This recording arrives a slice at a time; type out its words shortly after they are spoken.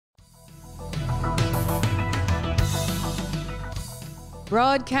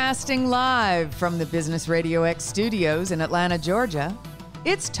Broadcasting live from the Business RadioX studios in Atlanta, Georgia,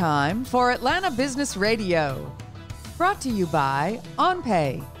 it's time for Atlanta Business Radio. Brought to you by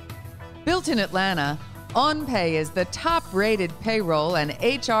OnPay. Built in Atlanta, OnPay is the top-rated payroll and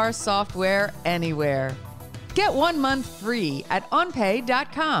HR software anywhere. Get 1 month free at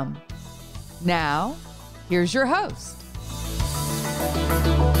onpay.com. Now, here's your host.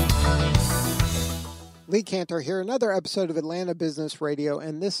 Lee Cantor here, another episode of Atlanta Business Radio,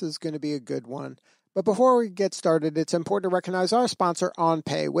 and this is going to be a good one. But before we get started, it's important to recognize our sponsor,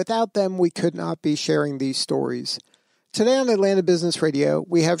 OnPay. Without them, we could not be sharing these stories. Today on Atlanta Business Radio,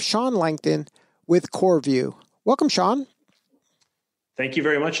 we have Shawn Lankton with CoreView. Welcome, Shawn. Thank you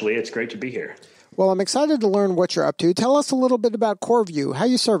very much, Lee. It's great to be here. Well, I'm excited to learn what you're up to. Tell us a little bit about CoreView. How are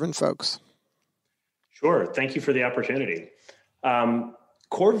you serving folks? Sure. Thank you for the opportunity.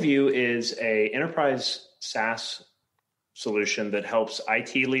 CoreView is an enterprise SaaS solution that helps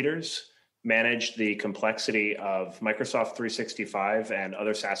IT leaders manage the complexity of Microsoft 365 and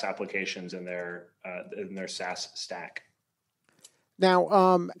other SaaS applications in their SaaS stack.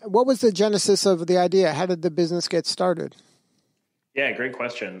 Now, what was the genesis of the idea? How did the business get started? Yeah, great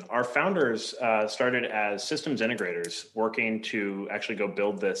question. Our founders started as systems integrators working to actually go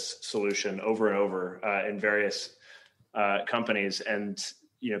build this solution over and over in various companies, and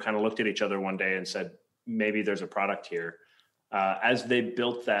kind of looked at each other one day and said, maybe there's a product here. As they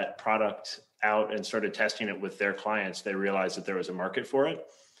built that product out and started testing it with their clients, they realized that there was a market for it.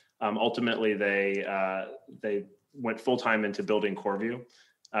 Ultimately, they went full-time into building CoreView,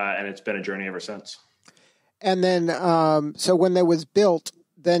 and it's been a journey ever since. And then, so when it was built,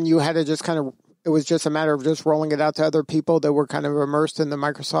 then you had to just it was just a matter of just rolling it out to other people that were kind of immersed in the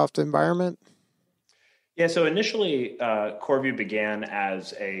Microsoft environment? Yeah, so initially, CoreView began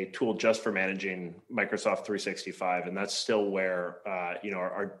as a tool just for managing Microsoft 365, and that's still where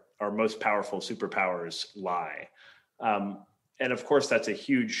our most powerful superpowers lie. And of course, that's a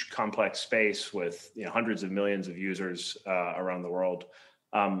huge, complex space with hundreds of millions of users around the world.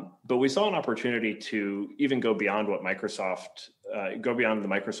 But we saw an opportunity to even go beyond the Microsoft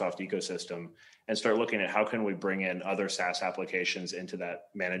ecosystem and start looking at how can we bring in other SaaS applications into that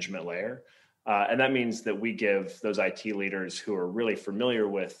management layer. And that means that we give those IT leaders who are really familiar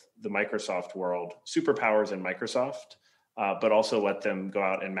with the Microsoft world superpowers in Microsoft, but also let them go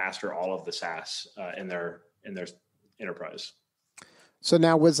out and master all of the SaaS in their enterprise. So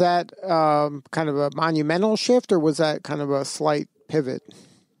now, was that kind of a monumental shift, or was that kind of a slight pivot?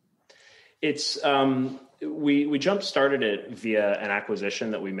 It's we jump started it via an acquisition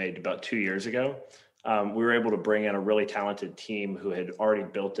that we made about 2 years ago. We were able to bring in a really talented team who had already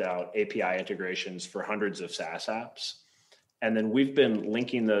built out API integrations for hundreds of SaaS apps. And then we've been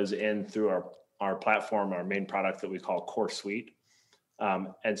linking those in through our platform, our main product that we call Core Suite.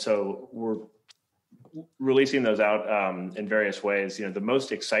 And so we're releasing those out in various ways. The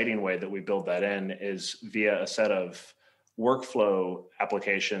most exciting way that we build that in is via a set of workflow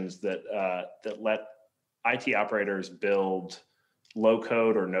applications that let IT operators build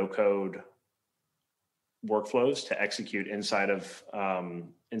low-code or no-code workflows to execute inside of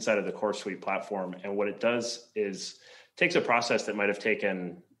the Core Suite platform. And what it does is takes a process that might have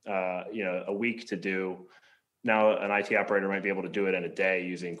taken a week to do. Now an IT operator might be able to do it in a day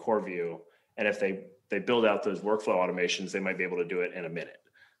using CoreView. And if they build out those workflow automations, they might be able to do it in a minute.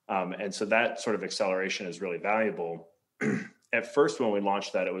 And so that sort of acceleration is really valuable. At first, when we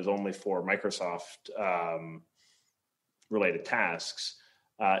launched that, it was only for Microsoft related tasks.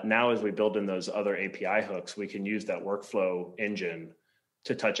 Now, as we build in those other API hooks, we can use that workflow engine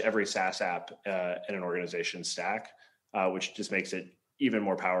to touch every SaaS app in an organization's stack, which just makes it even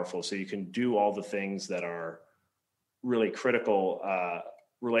more powerful. So you can do all the things that are really critical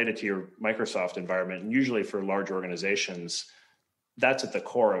related to your Microsoft environment. And usually for large organizations, that's at the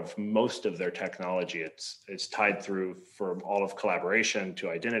core of most of their technology. It's tied through from all of collaboration to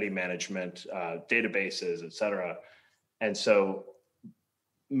identity management, databases, et cetera. And so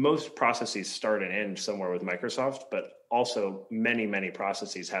most processes start and end somewhere with Microsoft, but also many, many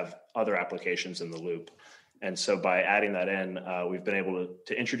processes have other applications in the loop. And so by adding that in, we've been able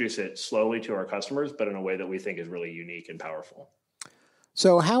to introduce it slowly to our customers, but in a way that we think is really unique and powerful.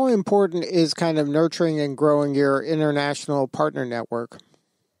 So how important is kind of nurturing and growing your international partner network?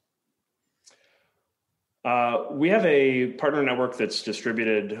 We have a partner network that's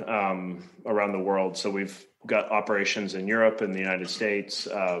distributed around the world. So we've got operations in Europe and the United States,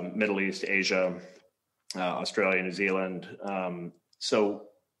 Middle East, Asia, Australia, New Zealand. So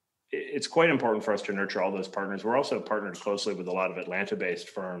it's quite important for us to nurture all those partners. We're also partnered closely with a lot of Atlanta-based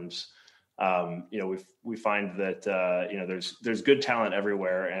firms We find that there's good talent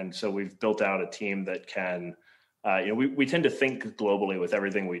everywhere, and so we've built out a team that can. We tend to think globally with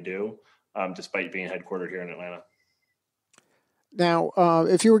everything we do, despite being headquartered here in Atlanta. Now,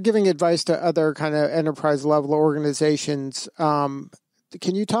 if you were giving advice to other kind of enterprise level organizations,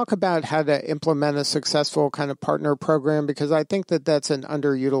 can you talk about how to implement a successful kind of partner program? Because I think that that's an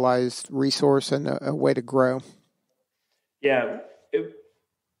underutilized resource and a way to grow. Yeah.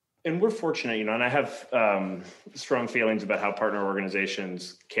 And we're fortunate, and I have strong feelings about how partner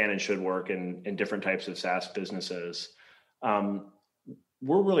organizations can and should work in different types of SaaS businesses.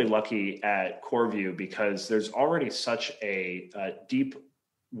 We're really lucky at CoreView because there's already such a deep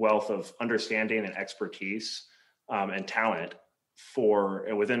wealth of understanding and expertise and talent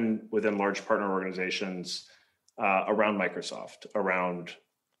within large partner organizations around Microsoft, around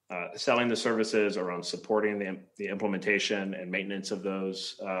selling the services, around supporting the implementation and maintenance of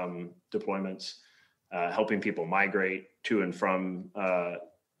those deployments, helping people migrate to and from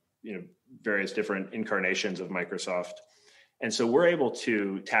various different incarnations of Microsoft. And so we're able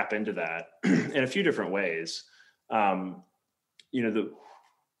to tap into that in a few different ways.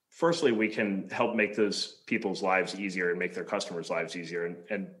 Firstly, we can help make those people's lives easier and make their customers' lives easier.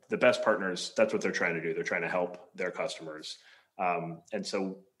 And the best partners, that's what they're trying to do. They're trying to help their customers. And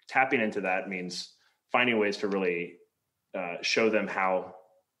so tapping into that means finding ways to really show them how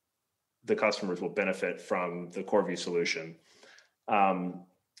the customers will benefit from the CoreView solution.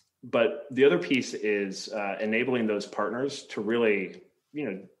 But the other piece is enabling those partners to really,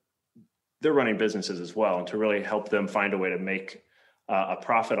 they're running businesses as well, and to really help them find a way to make a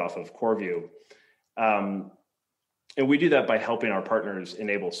profit off of CoreView. And we do that by helping our partners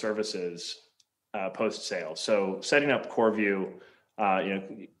enable services post-sale. So setting up CoreView,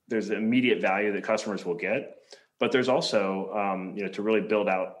 there's immediate value that customers will get, but there's also, to really build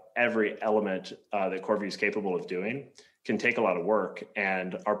out every element that CoreView is capable of doing can take a lot of work.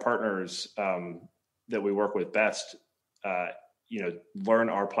 And our partners that we work with best, learn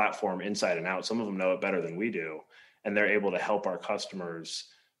our platform inside and out. Some of them know it better than we do. And they're able to help our customers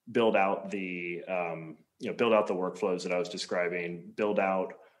build out the workflows that I was describing, build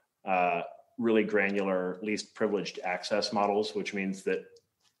out really granular, least privileged access models, which means that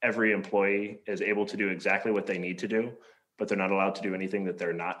every employee is able to do exactly what they need to do, but they're not allowed to do anything that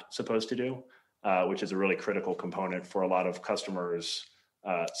they're not supposed to do, which is a really critical component for a lot of customers'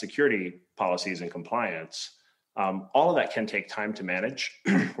 security policies and compliance. All of that can take time to manage.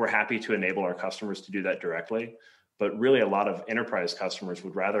 We're happy to enable our customers to do that directly, but really a lot of enterprise customers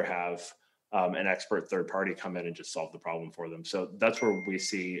would rather have an expert third party come in and just solve the problem for them. So that's where we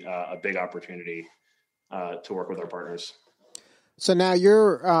see a big opportunity to work with our partners. So now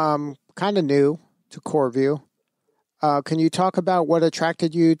you're kind of new to CoreView. Can you talk about what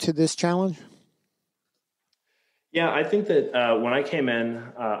attracted you to this challenge? Yeah, I think that when I came in,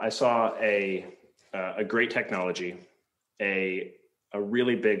 I saw a great technology, a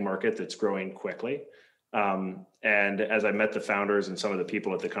really big market that's growing quickly. And as I met the founders and some of the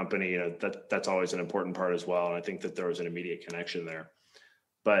people at the company, that's always an important part as well. And I think that there was an immediate connection there.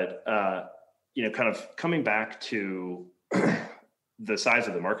 But, kind of coming back to the size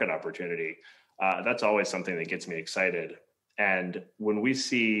of the market opportunity, that's always something that gets me excited. And when we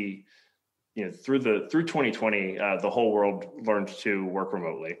see, through 2020, the whole world learned to work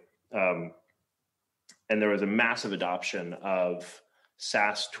remotely. And there was a massive adoption of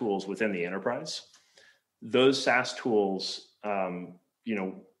SaaS tools within the enterprise. Those SaaS tools, there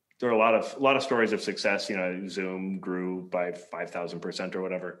are a lot of stories of success. Zoom grew by 5,000% or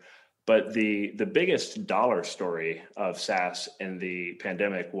whatever. But the biggest dollar story of SaaS in the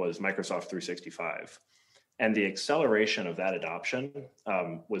pandemic was Microsoft 365. And the acceleration of that adoption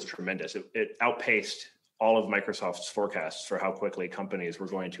was tremendous. It outpaced all of Microsoft's forecasts for how quickly companies were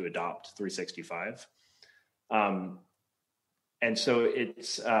going to adopt 365. And so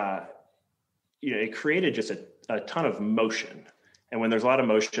it's, it created just a ton of motion. And when there's a lot of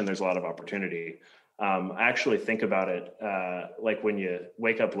motion, there's a lot of opportunity. I actually think about it like when you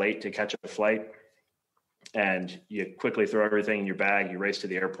wake up late to catch a flight and you quickly throw everything in your bag, you race to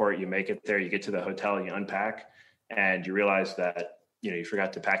the airport, you make it there, you get to the hotel, you unpack, and you realize that, you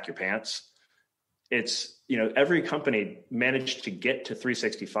forgot to pack your pants. It's, every company managed to get to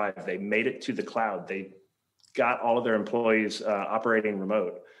 365. They made it to the cloud. They got all of their employees operating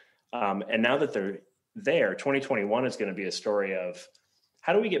remote. And now that they're there, 2021 is going to be a story of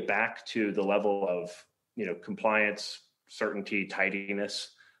how do we get back to the level of, compliance, certainty, tidiness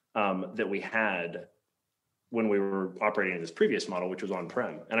that we had when we were operating in this previous model, which was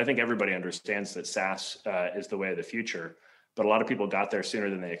on-prem. And I think everybody understands that SaaS is the way of the future. but a lot of people got there sooner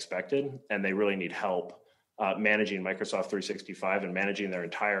than they expected, and they really need help managing Microsoft 365 and managing their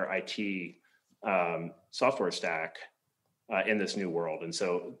entire IT software stack in this new world. And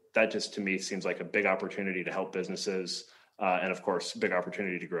so that just, to me, seems like a big opportunity to help businesses, and of course, big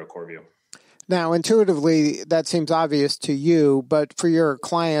opportunity to grow CoreView. Now, intuitively, that seems obvious to you, but for your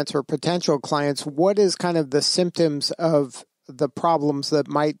clients or potential clients, what is kind of the symptoms of the problems that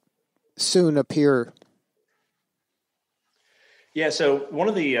might soon appear? Yeah, so one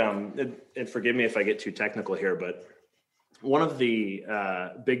of the, and forgive me if I get too technical here, but one of the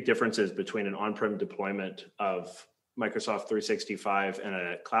big differences between an on-prem deployment of Microsoft 365 and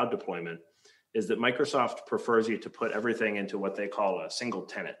a cloud deployment is that Microsoft prefers you to put everything into what they call a single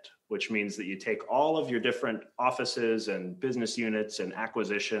tenant, which means that you take all of your different offices and business units and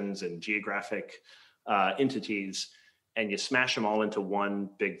acquisitions and geographic entities, and you smash them all into one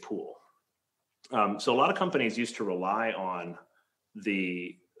big pool. So a lot of companies used to rely on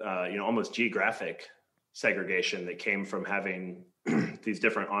the almost geographic segregation that came from having these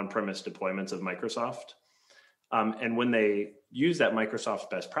different on-premise deployments of Microsoft. And when they use that Microsoft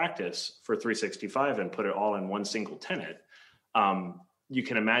best practice for 365 and put it all in one single tenant, you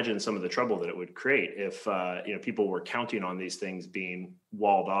can imagine some of the trouble that it would create if people were counting on these things being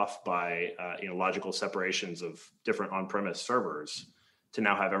walled off by logical separations of different on-premise servers to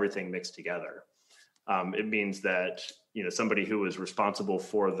now have everything mixed together. It means that somebody who was responsible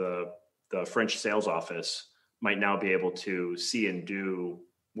for the French sales office might now be able to see and do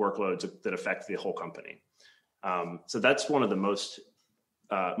workloads that affect the whole company. So that's one of the most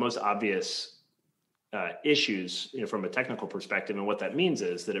obvious issues from a technical perspective. And what that means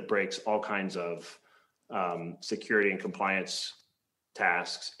is that it breaks all kinds of security and compliance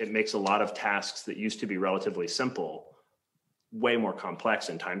tasks. It makes a lot of tasks that used to be relatively simple way more complex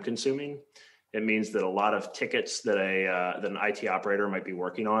and time consuming. It means that a lot of tickets that an IT operator might be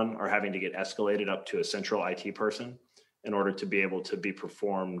working on are having to get escalated up to a central IT person in order to be able to be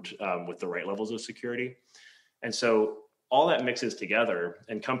performed with the right levels of security. And so all that mixes together,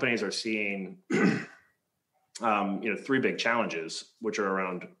 and companies are seeing three big challenges, which are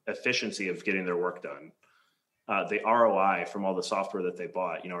around efficiency of getting their work done, the ROI from all the software that they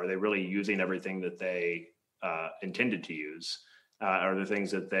bought. Are they really using everything that they intended to use? Are there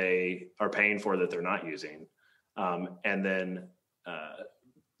things that they are paying for that they're not using? And then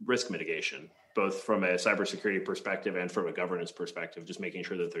risk mitigation, both from a cybersecurity perspective and from a governance perspective, just making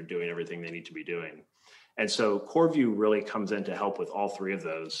sure that they're doing everything they need to be doing. And so CoreView really comes in to help with all three of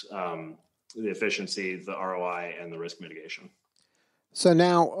those, the efficiency, the ROI, and the risk mitigation. So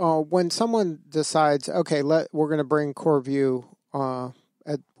now when someone decides, okay, we're going to bring CoreView, we're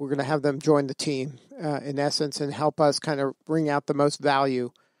going to have them join the team, in essence, and help us kind of bring out the most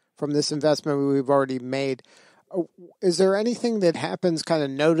value from this investment we've already made. Is there anything that happens kind of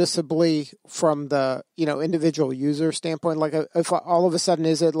noticeably from the individual user standpoint? Like if all of a sudden,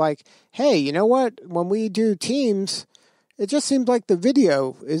 is it like, hey, you know what? When we do Teams, it just seems like the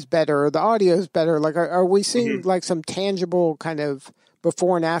video is better or the audio is better. Like, are we seeing like some tangible kind of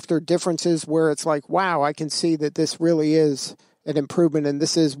before and after differences where it's like, wow, I can see that this really is an improvement and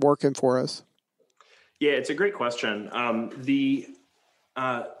this is working for us? Yeah, it's a great question.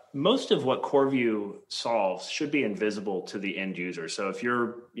 Most of what CoreView solves should be invisible to the end user. So if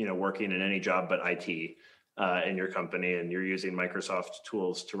you're, working in any job but IT in your company and you're using Microsoft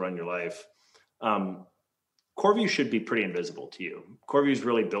tools to run your life, CoreView should be pretty invisible to you. CoreView is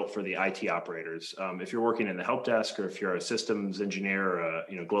really built for the IT operators. If you're working in the help desk or if you're a systems engineer or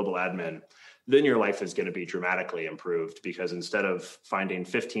a global admin, then your life is going to be dramatically improved because instead of finding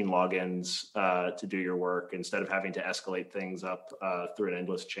 15 logins to do your work, instead of having to escalate things up through an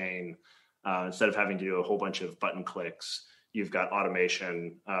endless chain, instead of having to do a whole bunch of button clicks, you've got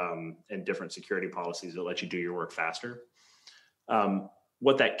automation and different security policies that let you do your work faster.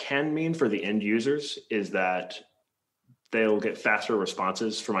 What that can mean for the end users is that they'll get faster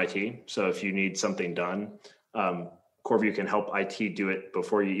responses from IT. So if you need something done, CoreView can help IT do it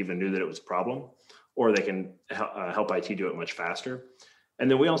before you even knew that it was a problem, or they can help IT do it much faster.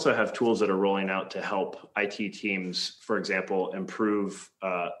 And then we also have tools that are rolling out to help IT teams, for example, improve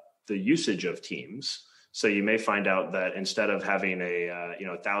the usage of Teams. So you may find out that instead of having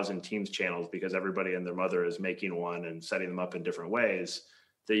 1,000 Teams channels because everybody and their mother is making one and setting them up in different ways,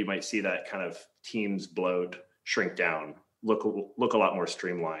 that you might see that kind of Teams bloat shrink down, look a lot more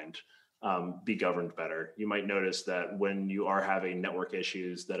streamlined. Be governed better. You might notice that when you are having network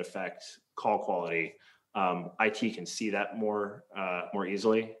issues that affect call quality, IT can see that more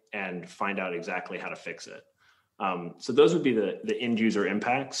easily and find out exactly how to fix it. So those would be the end user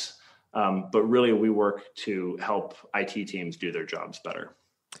impacts. But really, we work to help IT teams do their jobs better.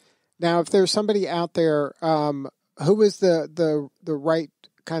 Now, if there's somebody out there, who is the right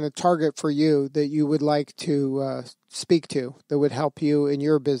kind of target for you that you would like to speak to that would help you in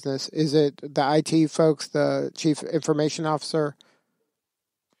your business? Is it the IT folks, the chief information officer?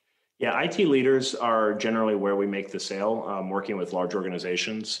 Yeah, IT leaders are generally where we make the sale, working with large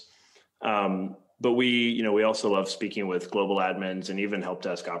organizations. But we also love speaking with global admins and even help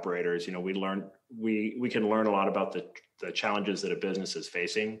desk operators. We can learn a lot about the challenges that a business is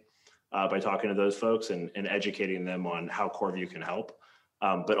facing by talking to those folks and educating them on how CoreView can help.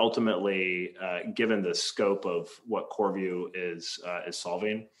 But ultimately, given the scope of what CoreView is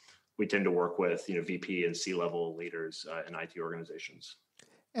solving, we tend to work with VP and C-level leaders in IT organizations.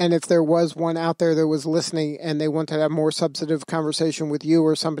 And if there was one out there that was listening and they want to have more substantive conversation with you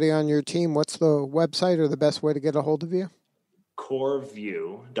or somebody on your team, what's the website or the best way to get a hold of you?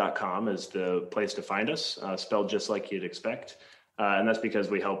 CoreView.com is the place to find us, spelled just like you'd expect. And that's because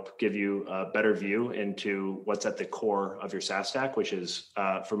we help give you a better view into what's at the core of your SaaS stack, which is,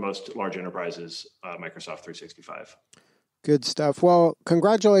 for most large enterprises, Microsoft 365. Good stuff. Well,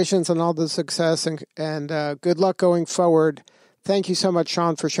 congratulations on all the success and good luck going forward. Thank you so much,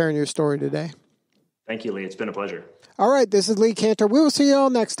 Shawn, for sharing your story today. Thank you, Lee. It's been a pleasure. All right, this is Lee Cantor. We will see you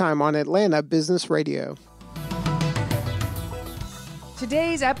all next time on Atlanta Business Radio.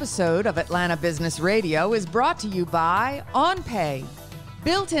 Today's episode of Atlanta Business Radio is brought to you by OnPay.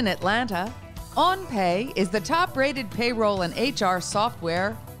 Built in Atlanta, OnPay is the top-rated payroll and HR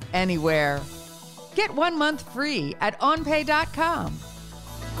software anywhere. Get 1 month free at onpay.com.